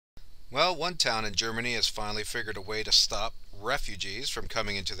Well, one town in Germany has finally figured a way to stop refugees from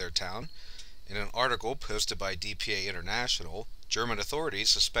coming into their town. In an article posted by DPA International, German authorities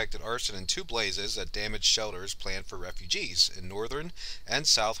suspected arson in two blazes that damaged shelters planned for refugees in northern and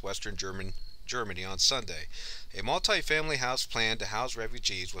southwestern Germany on Sunday. A multi-family house planned to house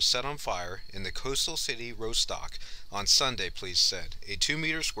refugees was set on fire in the coastal city Rostock on Sunday, police said. A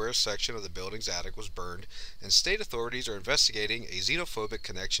 2-meter square section of the building's attic was burned, and state authorities are investigating a xenophobic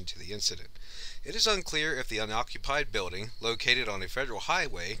connection to the incident. It is unclear if the unoccupied building, located on a federal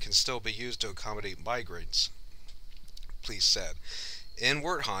highway, can still be used to accommodate migrants, police said. In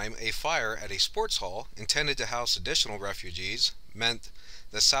Wertheim, a fire at a sports hall intended to house additional refugees meant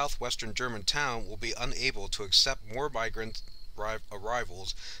the southwestern German town will be unable to accept more migrant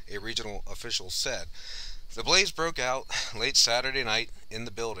arrivals, a regional official said. The blaze broke out late Saturday night in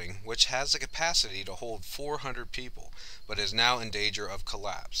the building, which has the capacity to hold 400 people, but is now in danger of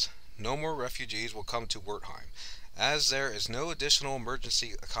collapse. No more refugees will come to Wertheim, as there is no additional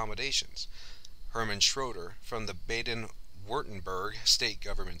emergency accommodations. Hermann Schroeder from the Baden-Württemberg state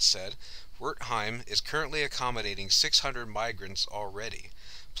government said Wertheim is currently accommodating 600 migrants already.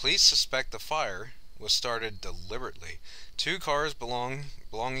 Police suspect the fire was started deliberately. Two cars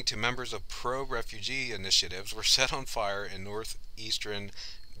belonging to members of pro-refugee initiatives were set on fire in northeastern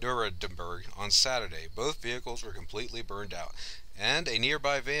Nuremberg on Saturday. Both vehicles were completely burned out, and a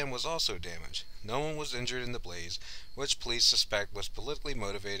nearby van was also damaged. No one was injured in the blaze, which police suspect was politically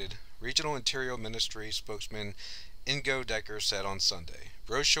motivated, Regional Interior Ministry spokesman Ingo Decker said on Sunday.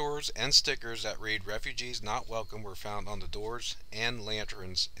 Brochures and stickers that read "Refugees Not Welcome" were found on the doors and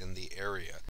lanterns in the area.